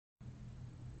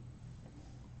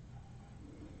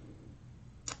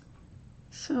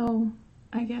So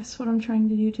I guess what I'm trying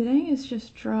to do today is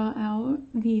just draw out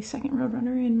the second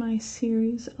Roadrunner in my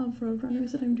series of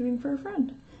Roadrunners that I'm doing for a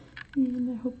friend.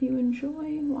 And I hope you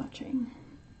enjoy watching.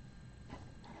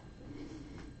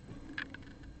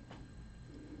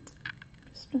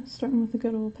 Just starting with a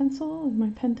good old pencil with my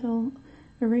Pentel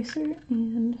eraser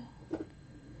and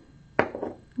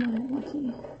my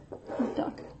lucky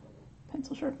duck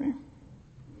pencil sharpener.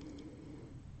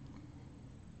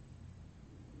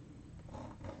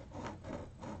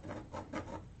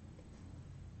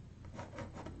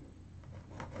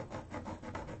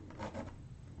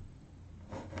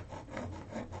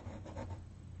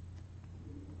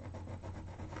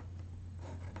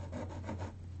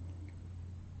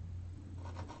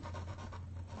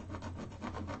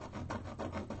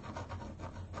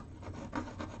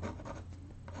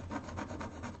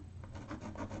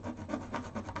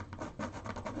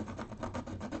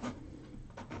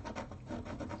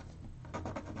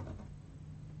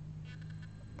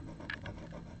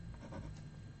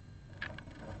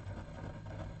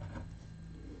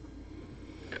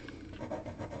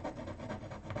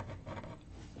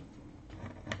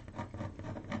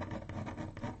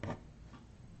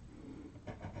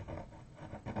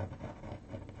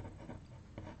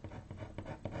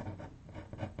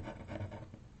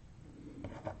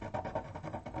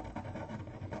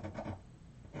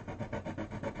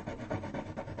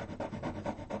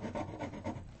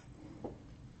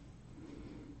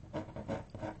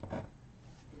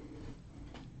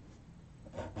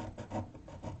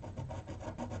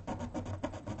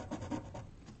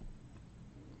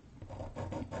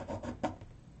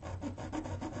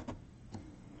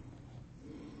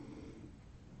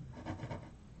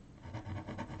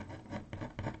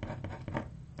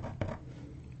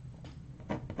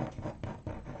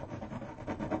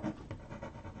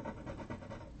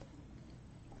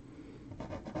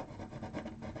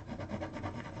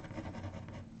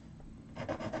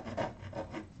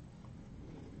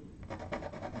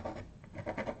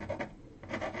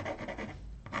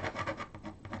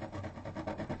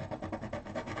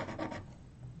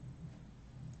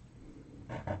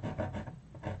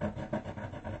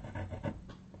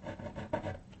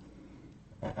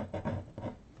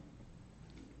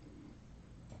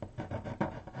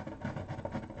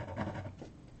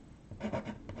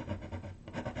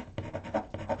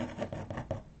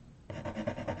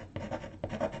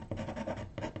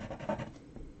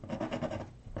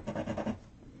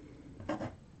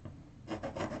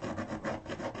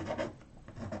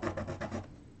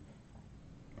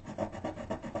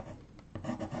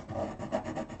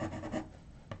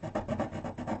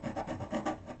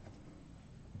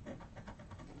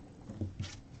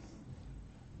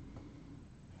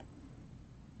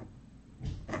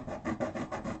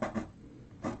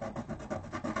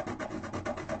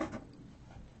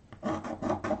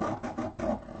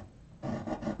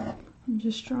 I'm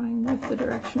just drawing with the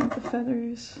direction of the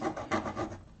feathers.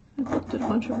 I've looked at a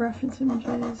bunch of reference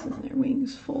images and their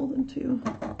wings fold into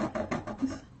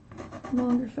these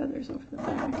longer feathers over the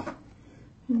back.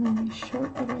 And then these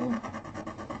short little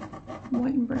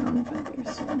white and brown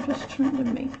feathers. So I'm just trying to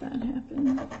make that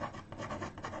happen.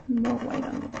 More white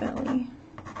on the belly.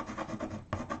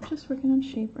 Just working on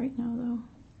shape right now though.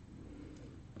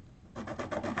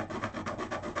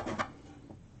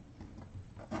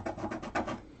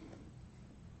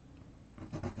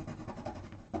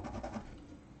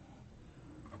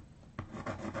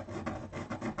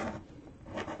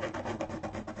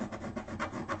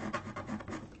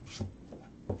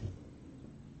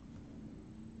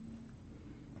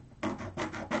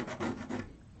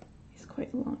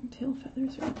 Quite long tail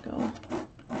feathers would go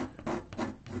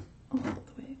all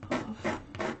the way off.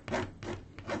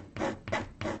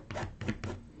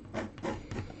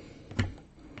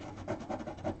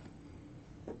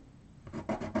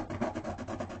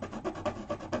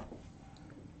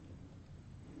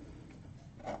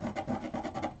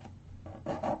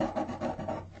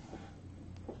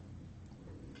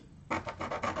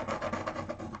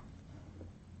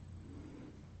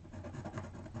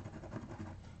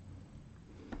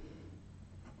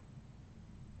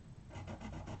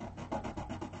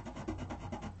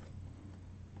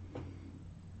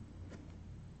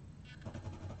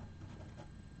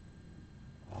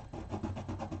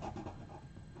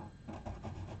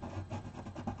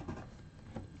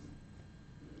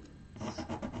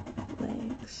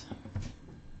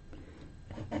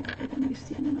 I'm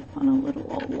standing up on a little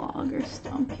old log or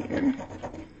stump here.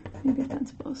 Maybe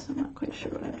that's both, I'm not quite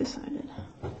sure what I've decided.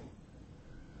 I've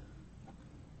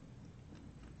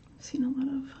seen a lot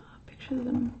of pictures of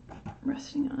them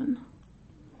resting on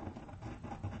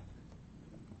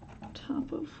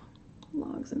top of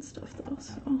logs and stuff though,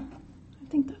 so I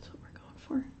think that's what we're going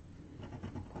for.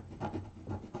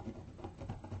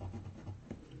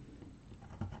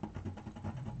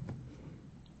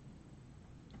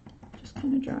 Just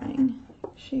kind of drawing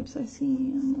shapes I see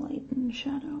in light and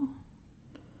shadow.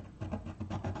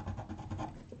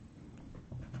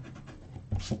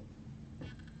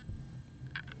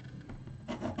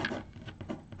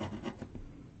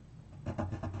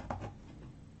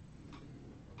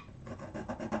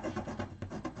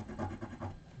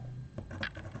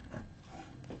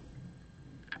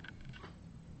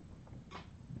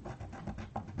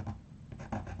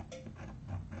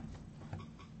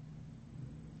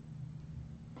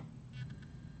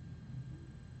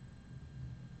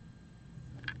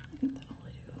 I think that'll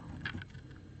do.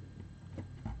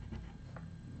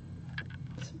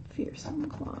 Some fearsome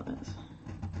claws.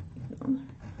 Even though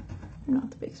they're not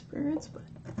the big spirits, but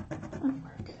that'll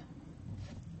work.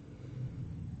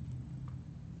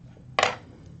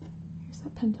 Here's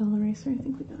that pentel eraser. I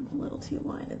think we got them a little too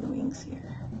wide in the wings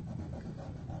here.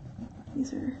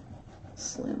 These are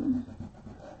slim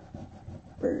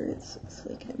birds, so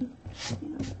they can, you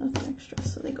know, nothing extra,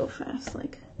 so they go fast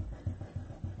like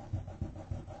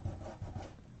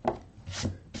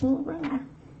a little runner.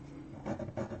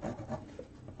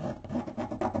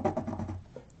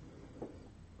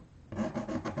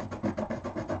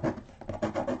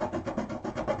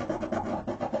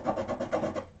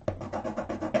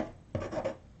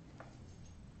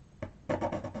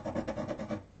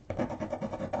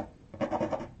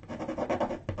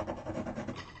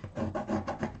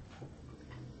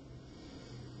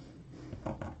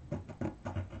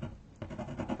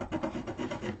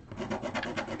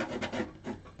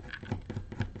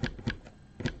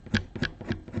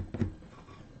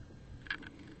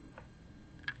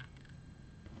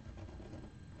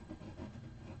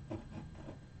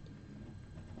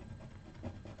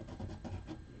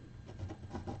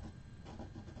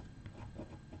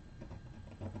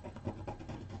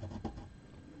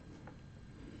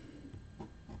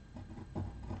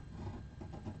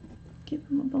 Give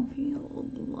him a bumpy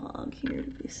old log here to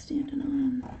be standing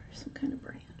on, or some kind of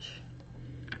branch.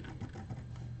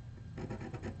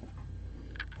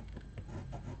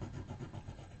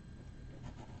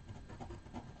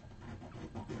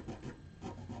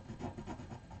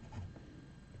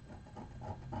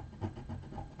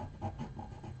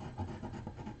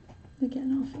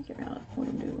 Again, I'll figure out what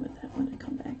I'm doing with that when I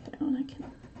come back down. I can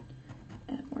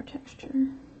add more texture.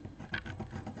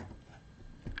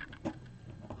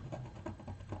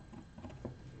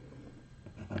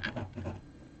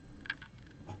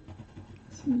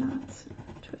 Some knots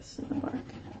and twists in the bark.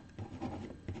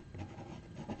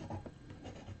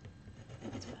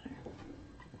 That's better.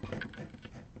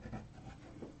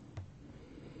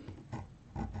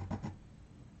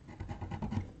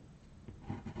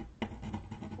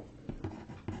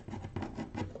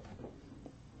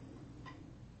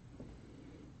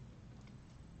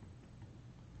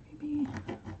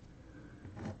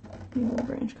 Maybe the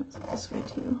branch comes up this way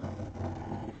too.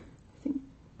 I think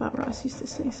Bob Ross used to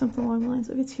say something along the lines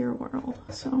of, it's your world.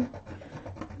 So,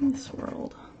 in this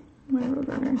world, my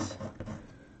Roadrunners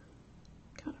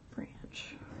got a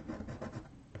branch.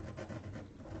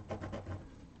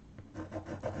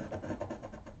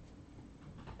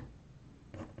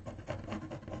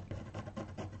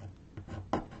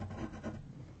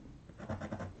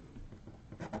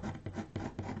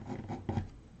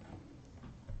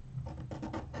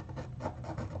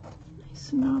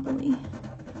 Nice knobbly,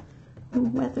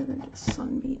 weathered,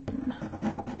 sun-beaten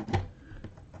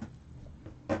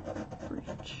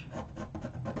branch.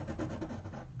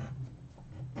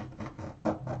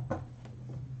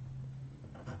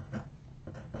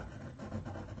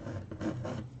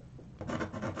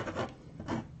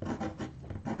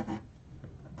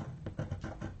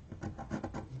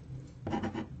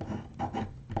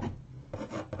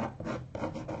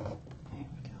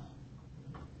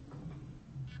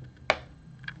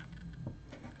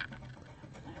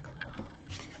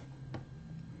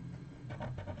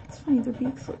 Their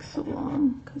beaks look so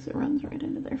long because it runs right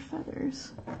into their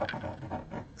feathers.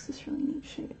 Makes this really neat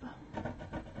shape.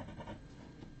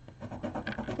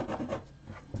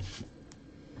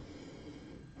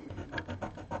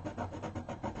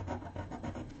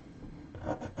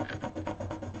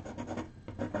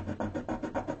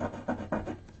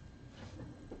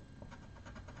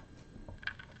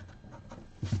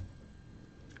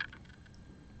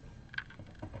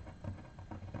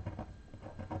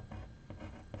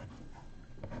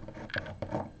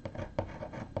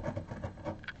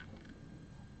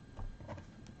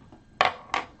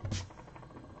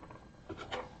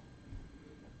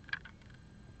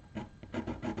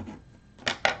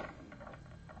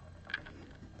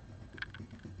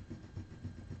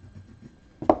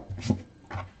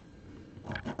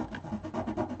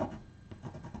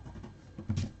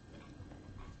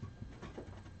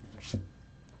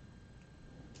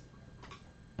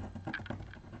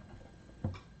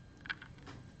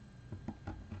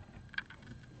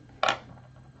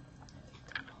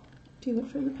 do it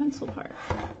for the pencil part.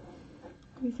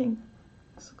 What do you think?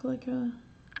 Does this look like a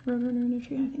Roadrunner in a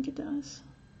tree? I think it does.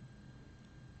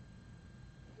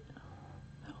 Yeah,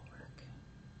 that'll work.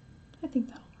 I think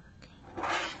that'll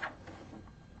work.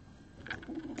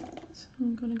 So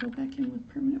I'm going to go back in with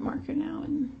permanent marker now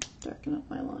and darken up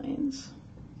my lines.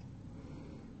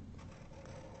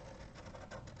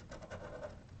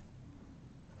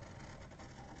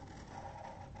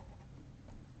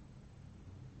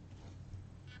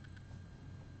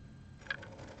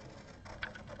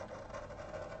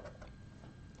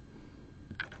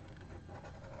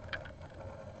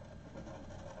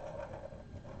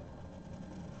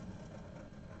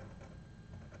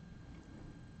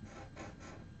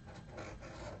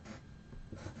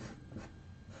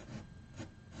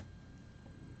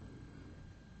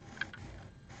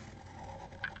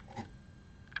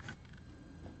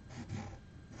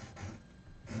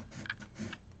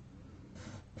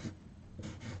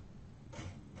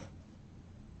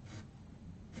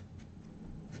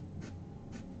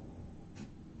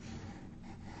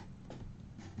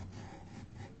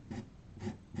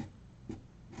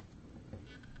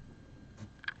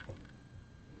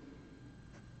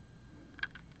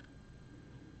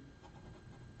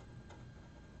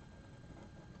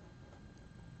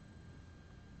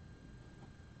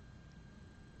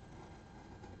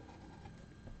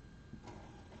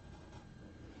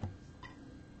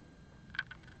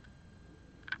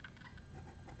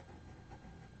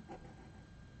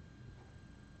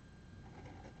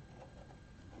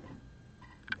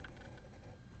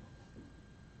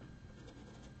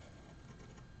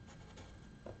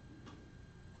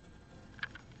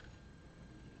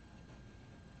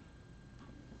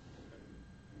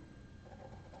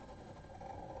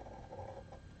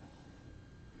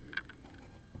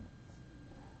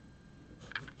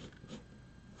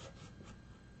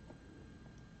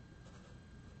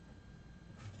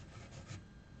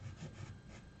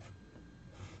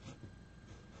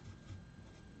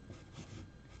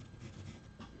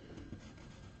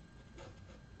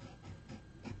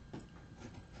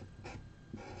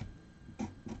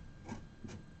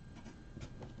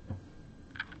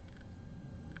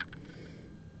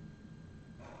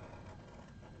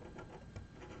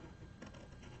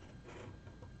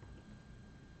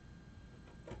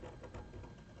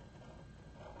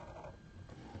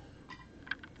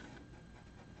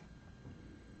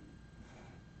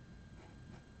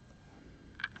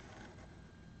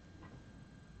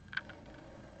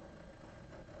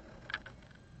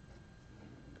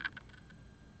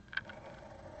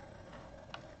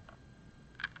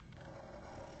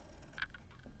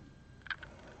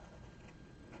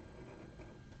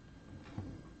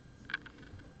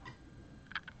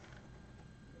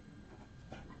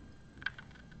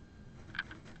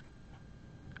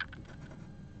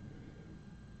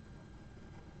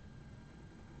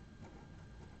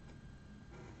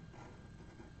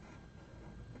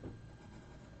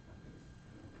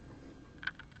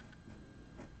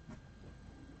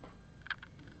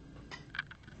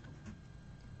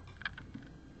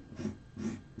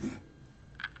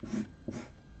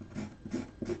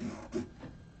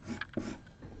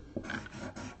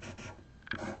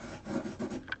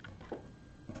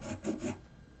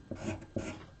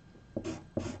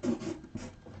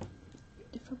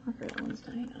 That one's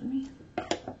dying on me.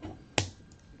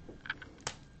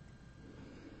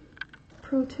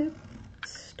 Pro tip,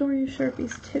 store your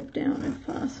Sharpies tip down if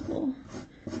possible.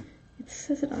 It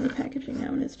says it on the packaging now,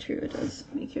 and it's true, it does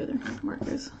make your other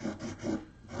markers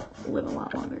live a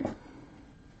lot longer.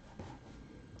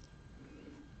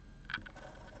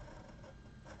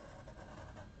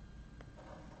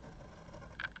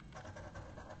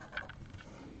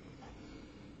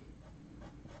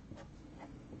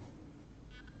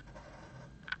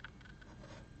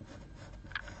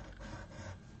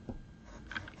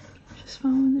 Just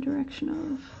following the direction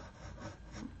of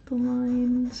the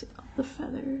lines of the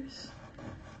feathers,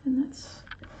 and that's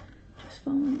just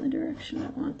following the direction I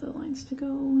want the lines to go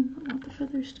and I want the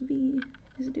feathers to be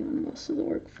is doing most of the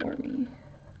work for me.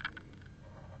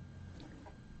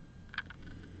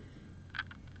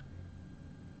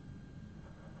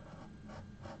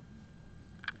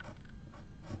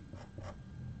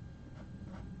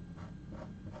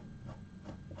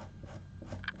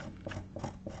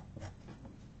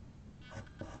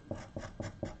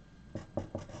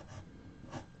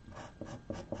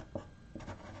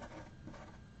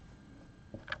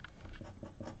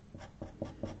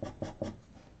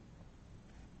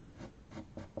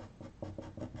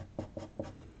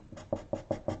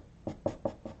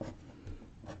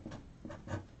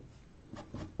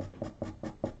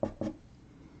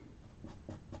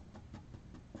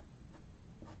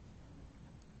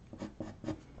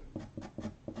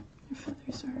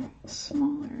 feathers are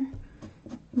smaller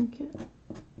and get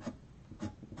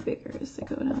bigger as they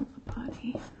go down the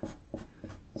body.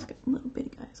 It's got little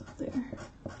bitty guys up there.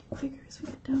 Get bigger as we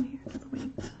get down here to the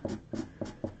wings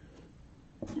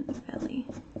and the belly.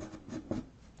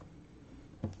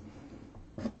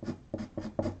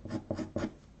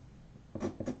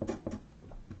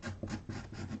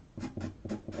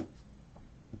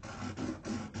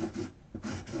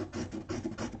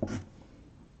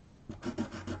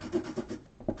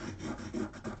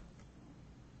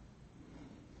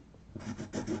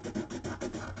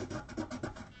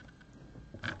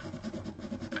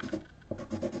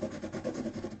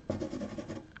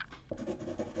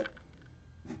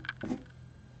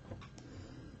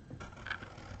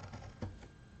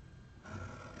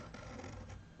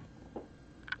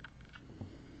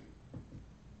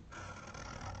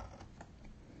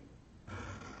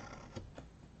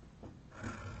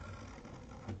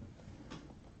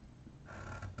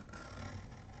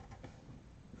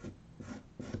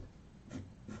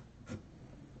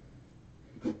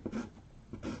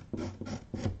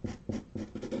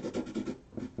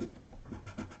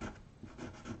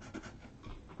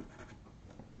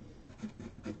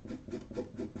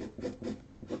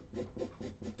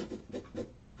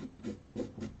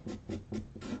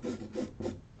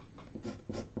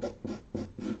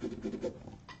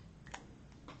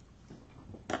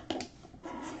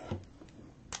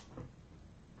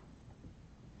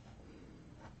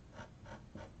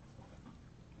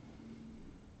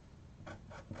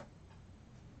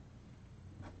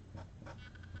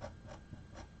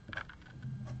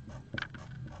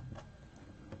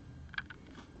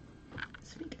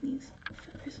 Making these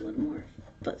feathers a little more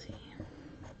fuzzy.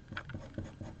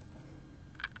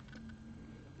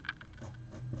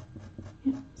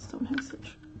 Yeah, just don't have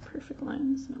such perfect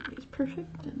lines. Nobody's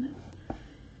perfect, and that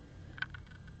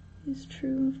is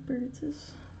true of birds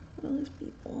as well as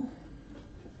people.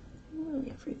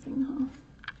 Really everything, huh?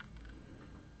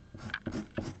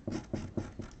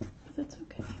 But that's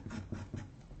okay.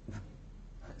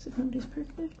 Because if nobody's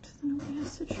perfect, then nobody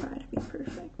has to try to be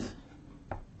perfect.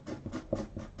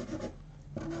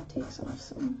 That takes off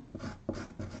some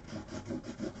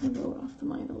load off the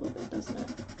mind a little bit, doesn't it?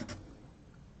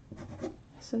 I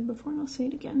said before and I'll say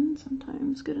it again,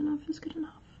 sometimes good enough is good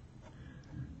enough.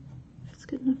 If it's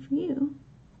good enough for you,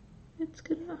 it's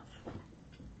good enough.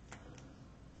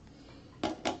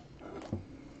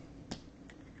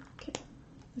 Okay,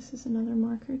 this is another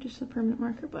marker, just a permanent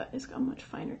marker, but it's got a much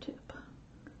finer tip.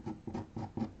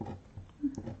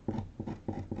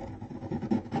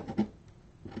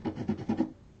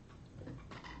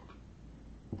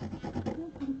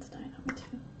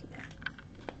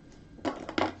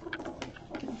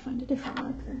 Find a different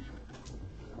marker.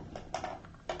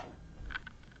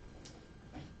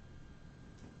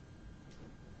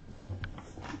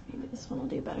 Maybe this one will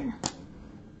do better.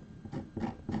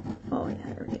 Oh yeah,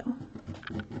 there we go.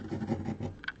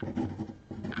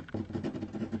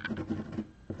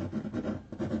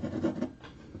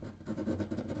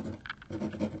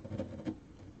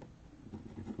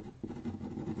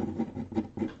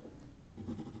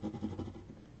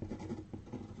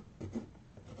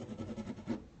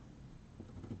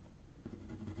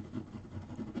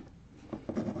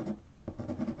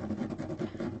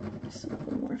 Just a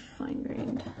little more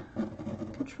fine-grained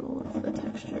control of the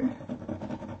texture.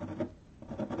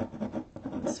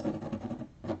 That's a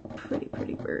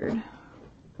pretty bird.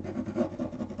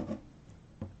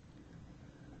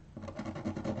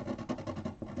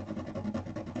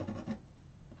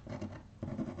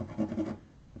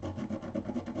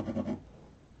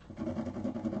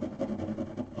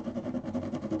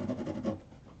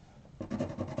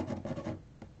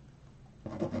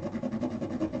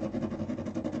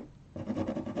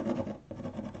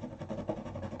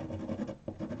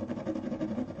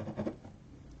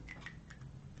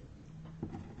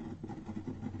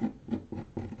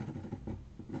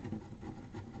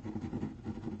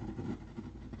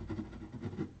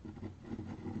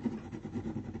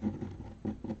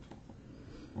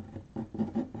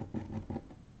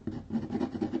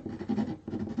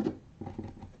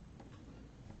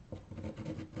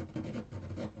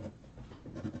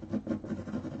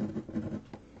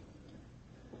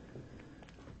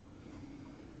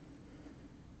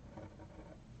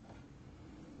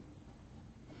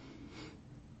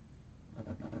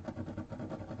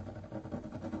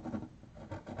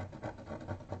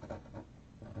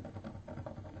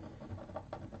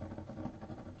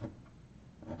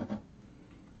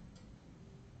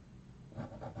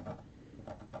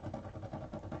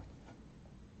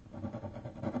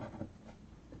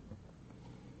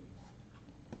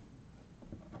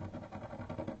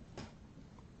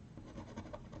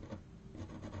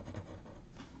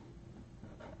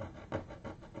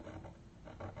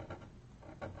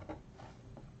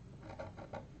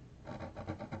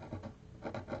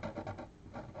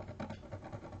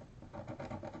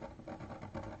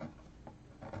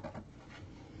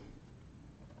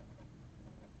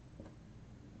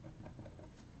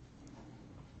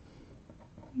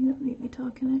 be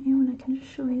talking at you when I can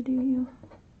just show you, do you?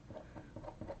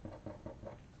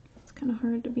 It's kind of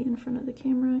hard to be in front of the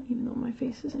camera, even though my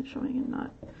face isn't showing, and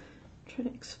not try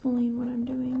to explain what I'm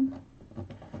doing.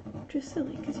 Which is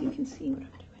silly, because you can see what I'm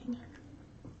doing.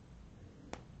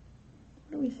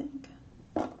 What do we think?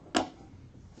 That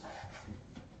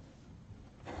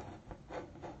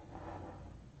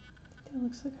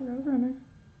looks like a Roadrunner.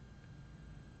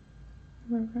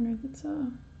 Roadrunner that's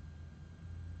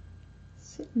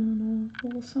sitting on a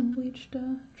little sun-bleached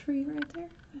tree right there.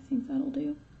 I think that'll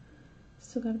do.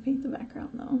 Still gotta paint the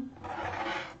background though.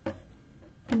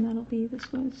 And that'll be,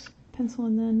 this was pencil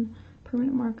and then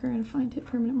permanent marker and a fine tip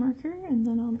permanent marker, and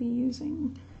then I'll be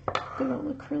using good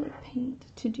old acrylic paint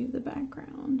to do the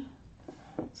background.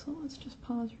 So let's just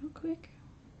pause real quick.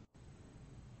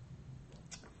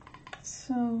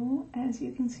 So as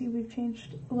you can see, we've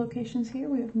changed locations here.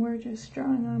 We're just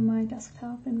drawing on my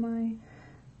desktop in my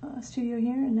studio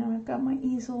here, and now I've got my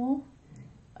easel.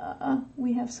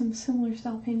 We have some similar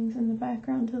style paintings in the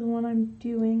background to the one I'm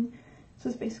doing, so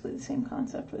it's basically the same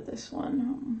concept with this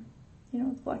one, you know,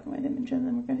 with black and white image, and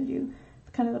then we're going to do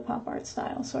kind of the pop art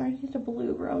style. So I already did a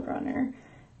blue Roadrunner.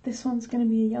 This one's going to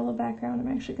be a yellow background.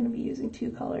 I'm actually going to be using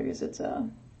two colors. It's a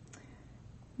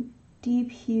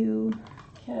deep hue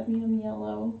cadmium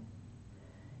yellow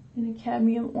and a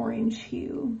cadmium orange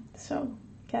hue. So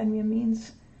cadmium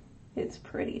means it's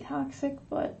pretty toxic,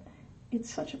 but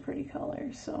it's such a pretty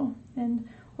color. So, and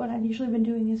what I've usually been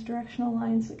doing is directional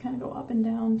lines that kind of go up and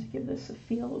down to give this a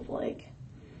feel of like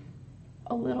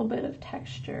a little bit of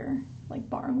texture, like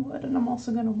barnwood. And I'm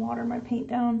also going to water my paint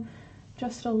down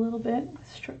just a little bit,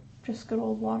 just good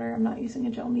old water. I'm not using a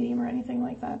gel medium or anything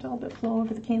like that to help it flow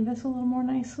over the canvas a little more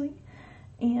nicely.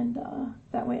 And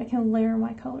that way I can layer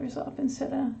my colors up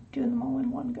instead of doing them all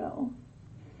in one go.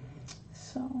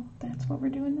 So that's what we're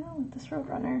doing now with this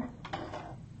Roadrunner.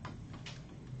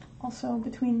 Also,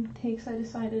 between takes, I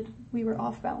decided we were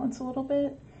off balance a little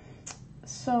bit,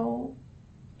 so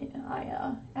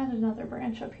I added another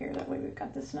branch up here. That way we've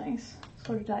got this nice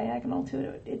sort of diagonal to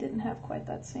it. It didn't have quite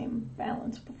that same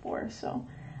balance before, so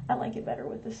I like it better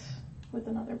with this, with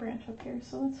another branch up here.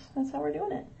 So that's how we're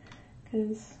doing it.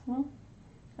 Because, well,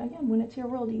 again, when it's your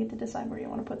world, you get to decide where you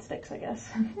want to put sticks, I guess.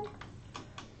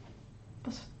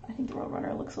 I think the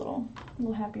Roadrunner looks a little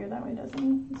happier that way, doesn't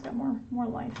he? He's got more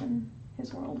life in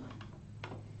his world.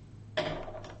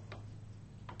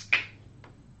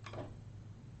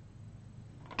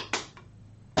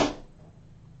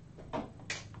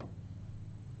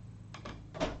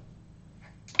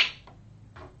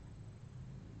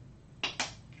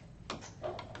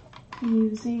 I'm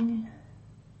using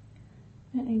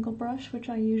an angle brush, which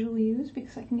I usually use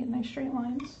because I can get nice straight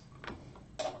lines.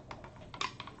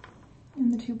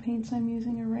 And the two paints I'm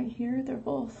using are right here. They're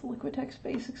both Liquitex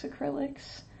Basics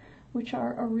acrylics, which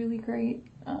are a really great,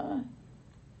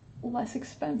 less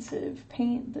expensive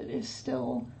paint that is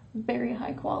still very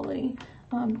high quality.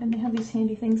 And they have these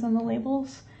handy things on the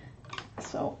labels.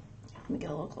 So let me get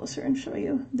a little closer and show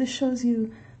you. This shows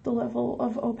you the level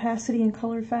of opacity and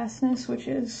color fastness, which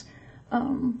is,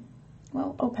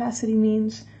 well, opacity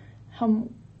means how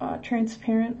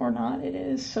transparent or not it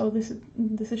is. So this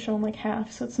is shown like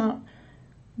half, so it's not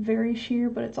very sheer,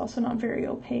 but it's also not very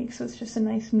opaque, so it's just a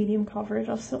nice medium coverage.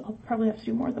 I'll probably have to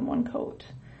do more than one coat.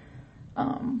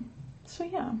 So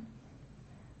yeah,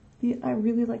 I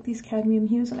really like these cadmium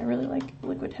hues, and I really like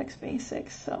Liquitex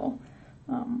Basics, so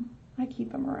I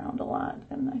keep them around a lot,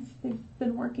 and they've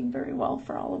been working very well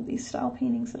for all of these style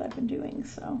paintings that I've been doing,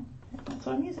 so that's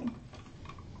what I'm using.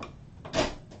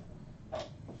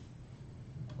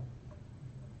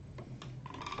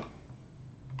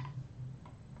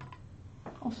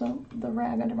 Also, the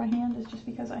rag under my hand is just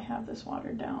because I have this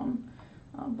watered down.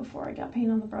 Before I got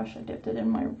paint on the brush, I dipped it in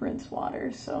my rinse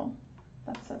water, so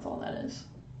that's all that is,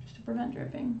 just to prevent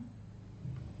dripping.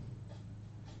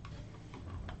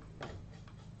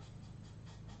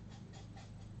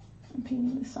 I'm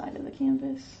painting the side of the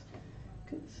canvas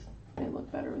because they look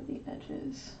better with the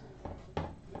edges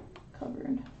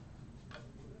covered.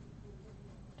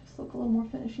 Just look a little more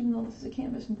finished, even though this is a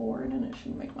canvas board and it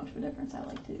shouldn't make much of a difference. I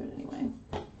like to do it anyway.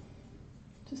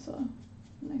 Just a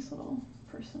nice little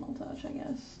personal touch, I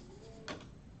guess.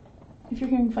 If you're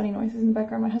hearing funny noises in the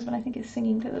background, my husband, I think, is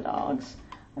singing to the dogs.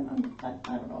 I don't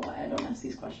know why I don't ask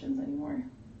these questions anymore.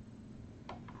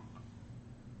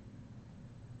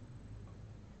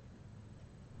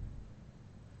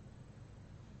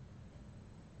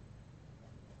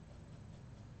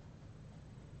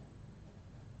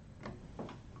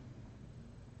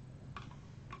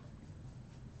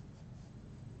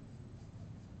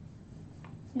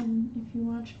 And if you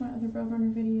watched my other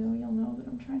Roadrunner video, you'll know that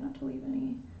I'm trying not to leave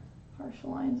any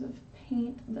partial lines of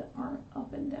paint that aren't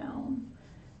up and down.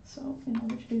 So in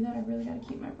order to do that, I really got to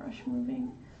keep my brush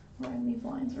moving, where I leave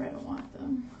lines where I don't want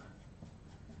them.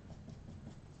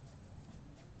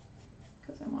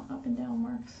 Because I want up and down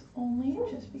marks only,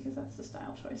 just because that's the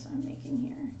style choice I'm making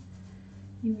here.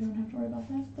 You don't have to worry about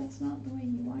that. That's not the way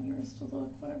you want yours to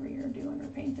look, whatever you're doing or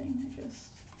painting.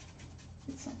 It's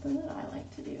something that I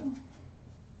like to do.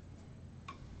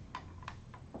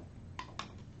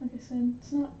 Like I said,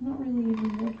 it's not really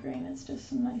even wood grain, it's just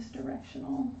some nice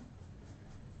directional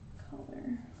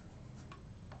color.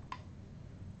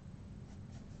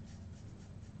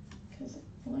 Because,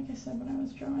 like I said, when I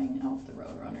was drawing out the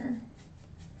Roadrunner,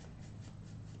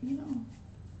 you know,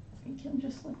 you can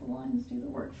just let the lines do the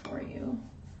work for you.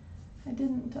 I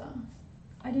didn't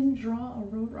draw a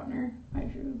Roadrunner. I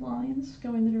drew lines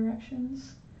going the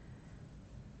directions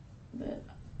that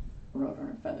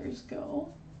Roadrunner feathers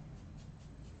go,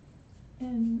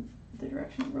 and the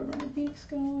direction Roadrunner beaks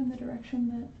go, and the direction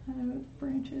that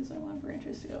I want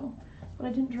branches to go. But I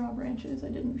didn't draw branches. I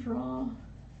didn't draw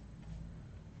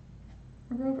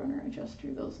a Roadrunner. I just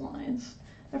drew those lines.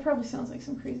 That probably sounds like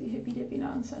some crazy hippy-dippy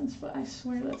nonsense, but I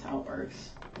swear that's how it works.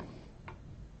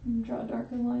 You draw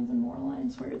darker lines and more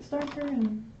lines where it's darker,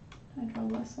 and I draw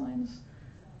less lines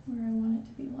where I want it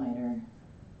to be lighter.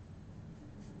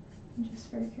 I'm just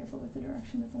very careful with the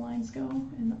direction that the lines go,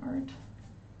 and the art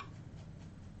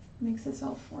makes this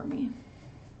out for me.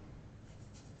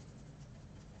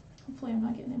 Hopefully I'm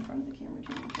not getting in front of the camera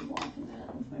too much and blocking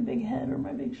that with my big head or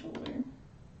my big shoulder.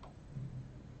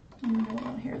 And I got a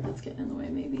lot of hair that's getting in the way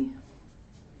maybe.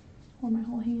 Or my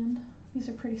whole hand. These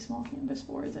are pretty small canvas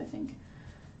boards, I think.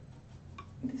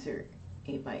 These are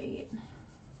 8 by 8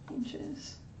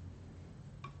 inches.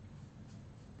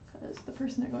 Because the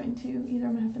person they're going to, either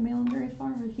I'm going to have to mail them very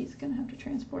far, or he's going to have to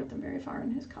transport them very far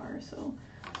in his car. So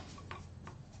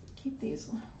keep these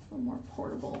a little more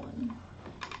portable and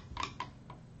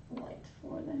light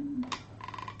for them.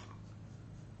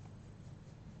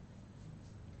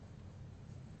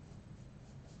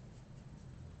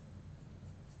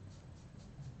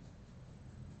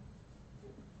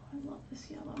 I love this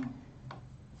yellow.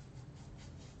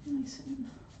 Nice and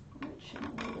rich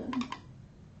and golden.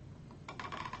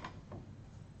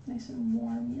 Nice and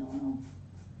warm yellow.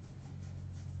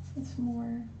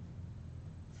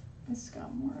 It's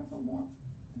got more of a warm,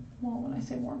 well, when I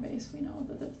say warm base, we know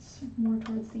that it's more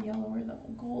towards the yellow or the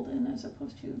golden as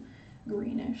opposed to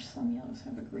greenish. Some yellows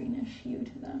have a greenish hue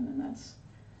to them, and that's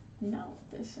not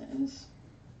what this is.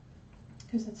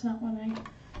 Because that's not what I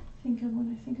think of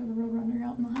when I think of a Roadrunner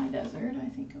out in the high desert. I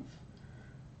think of,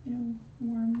 you know,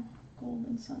 warm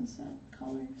golden sunset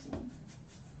colors. And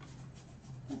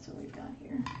that's what we've got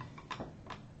here.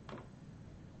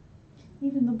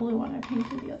 Even the blue one I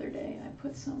painted the other day, I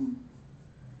put some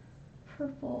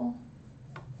purple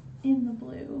in the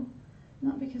blue.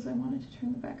 Not because I wanted to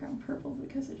turn the background purple,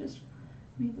 because it just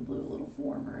made the blue a little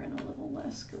warmer and a little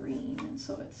less green. And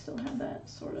so it still had that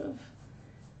sort of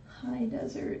high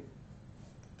desert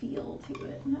feel to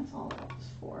it. And that's all that was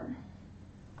for.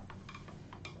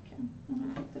 Okay, I'm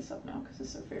going to pick this up now because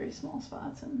these are very small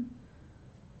spots and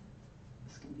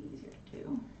this can be easier to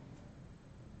do.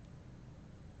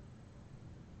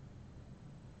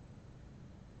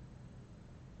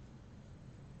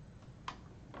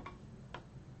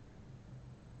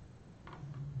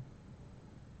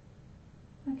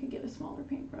 I could get a smaller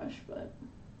paintbrush, but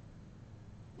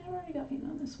I've already got paint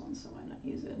on this one, so why not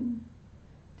use it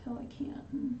until I can't.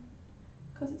 And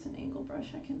because it's an angle brush,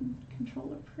 I can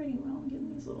control it pretty well and get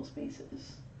in these little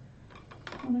spaces.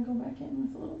 When I go back in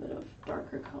with a little bit of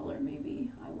darker color,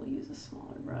 maybe I will use a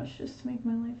smaller brush just to make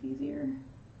my life easier.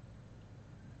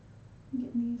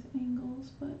 Getting these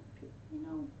angles, but you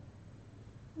know,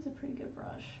 it's a pretty good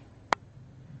brush.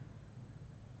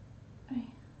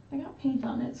 I got paint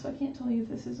on it, so I can't tell you if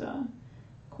this is a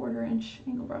 1/4 inch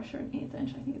angle brush or an 1/8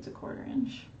 inch. I think it's a 1/4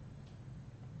 inch.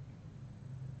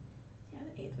 Yeah,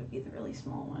 the 1/8 would be the really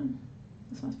small one.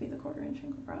 This must be the 1/4 inch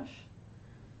angle brush.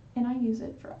 And I use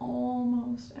it for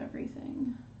almost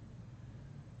everything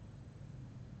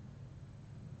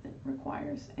that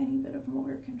requires any bit of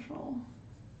motor control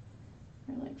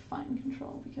or like fine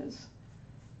control, because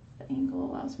the angle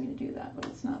allows me to do that, but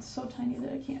it's not so tiny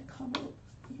that I can't cover,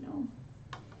 you know,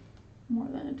 more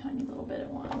than a tiny little bit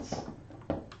at once.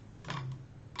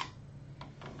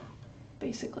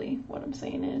 Basically, what I'm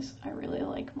saying is I really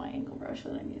like my angle brush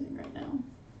that I'm using right now,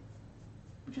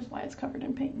 which is why it's covered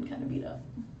in paint and kind of beat up.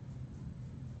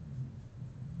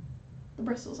 The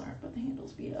bristles aren't, but the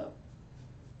handle's beat up.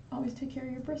 Always take care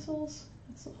of your bristles.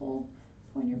 That's the whole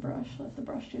point your brush, let the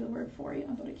brush do the work for you,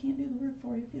 but it can't do the work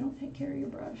for you if you don't take care of your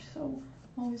brush. So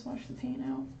always wash the paint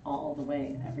out all the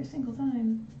way every single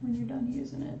time when you're done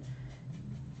using it,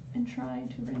 and try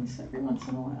to rinse every once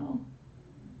in a while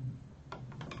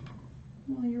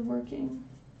you're working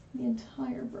the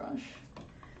entire brush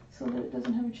so that it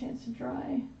doesn't have a chance to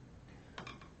dry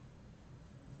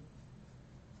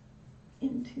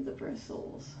into the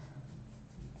bristles.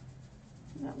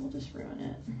 That will just ruin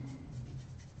it.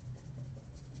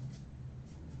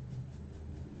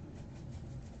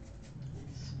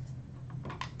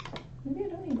 Maybe I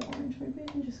don't need the orange. Maybe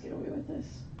I can just get away with this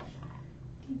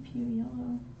deep hue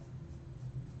yellow.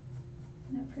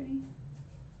 Isn't that pretty?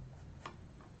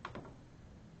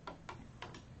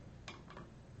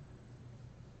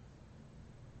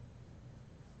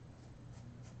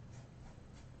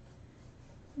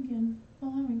 Again,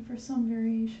 allowing for some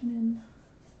variation in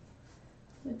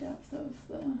the depth of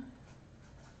the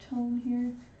tone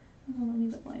here. I'm going to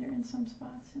leave it lighter in some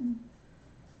spots and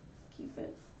keep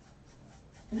it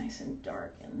nice and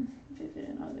dark and vivid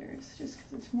in others, just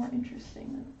because it's more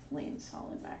interesting than a plain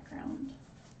solid background.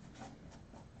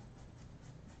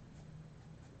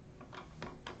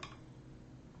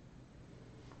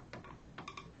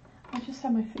 I just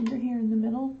have my finger here in the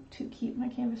middle to keep my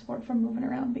canvas board from moving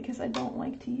around, because I don't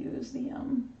like to use the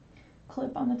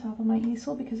clip on the top of my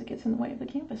easel because it gets in the way of the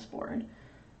canvas board.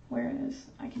 Whereas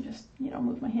I can just,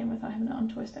 move my hand without having to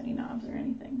untwist any knobs or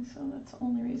anything. So that's the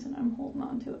only reason I'm holding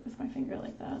on to it with my finger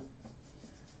like that.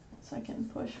 So I can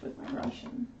push with my brush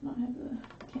and not have the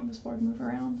canvas board move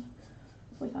around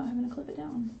without having to clip it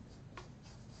down.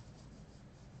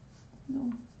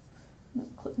 No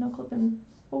clipping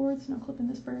boards, no clipping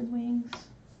this bird's wings.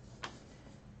 I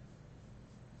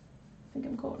think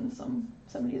I'm quoting some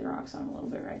 70s rock song a little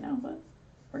bit right now, but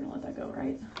we're gonna let that go,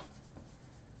 right?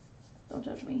 Don't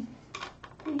judge me,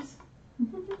 please.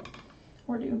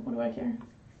 Or what do I care?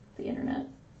 The internet.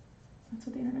 That's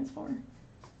what the internet's for.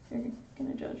 You're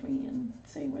gonna judge me and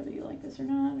say whether you like this or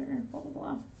not, or blah blah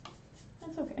blah.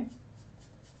 That's okay.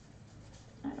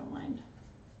 I don't mind.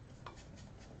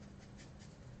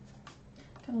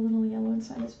 Got a little yellow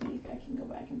inside his beak. I can go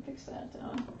back and fix that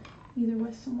either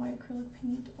with some white acrylic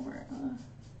paint or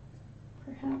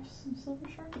perhaps some silver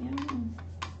Sharpie. I don't know.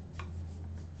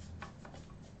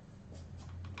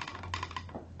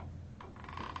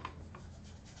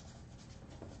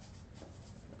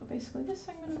 Basically, this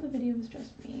segment of the video is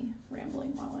just me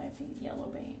rambling while I paint yellow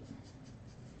paint.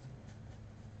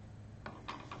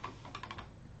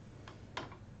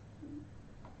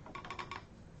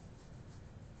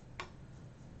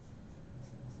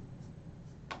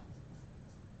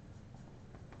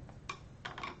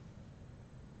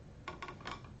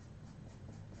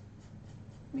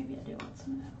 Maybe I do want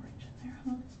some of that orange in there,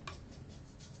 huh?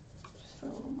 Just for a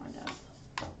little more depth.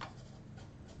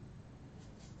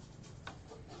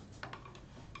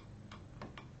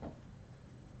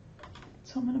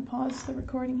 So I'm going to pause the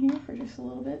recording here for just a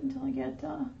little bit until I get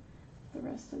the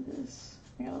rest of this.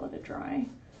 I gotta let it dry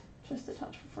just a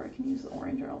touch before I can use the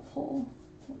orange, or I'll pull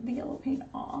the yellow paint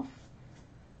off.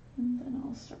 And then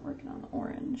I'll start working on the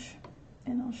orange.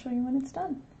 And I'll show you when it's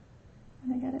done.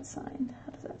 And I got it signed.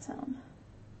 How does that sound?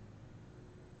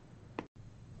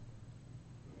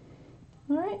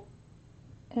 Alright.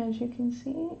 As you can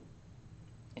see,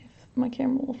 if my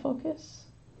camera will focus,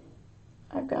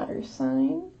 I've got her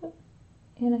signed.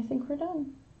 And I think we're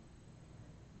done.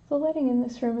 The lighting in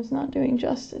this room is not doing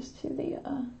justice to the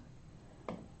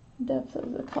depth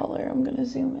of the color. I'm going to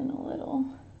zoom in a little.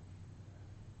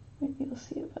 Maybe you'll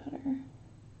see it better.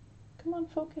 Come on,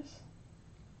 focus.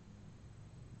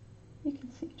 You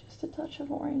can see just a touch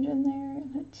of orange in there,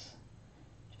 and it's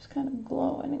just kind of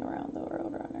glowing around the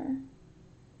Roadrunner.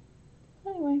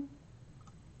 Anyway,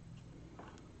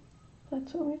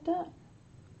 that's what we've done.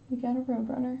 We got a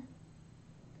Roadrunner.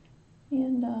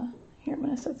 And here, I'm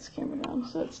going to set this camera down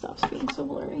so it stops being so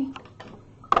blurry.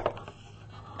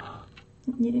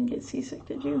 You didn't get seasick,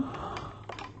 did you?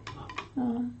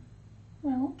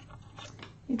 Well,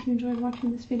 if you enjoyed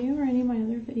watching this video or any of my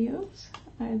other videos,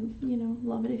 I'd,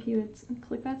 love it if you would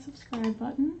click that subscribe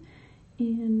button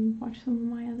and watch some of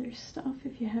my other stuff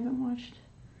if you haven't watched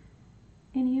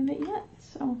any of it yet.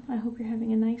 So I hope you're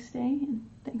having a nice day, and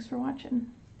thanks for watching.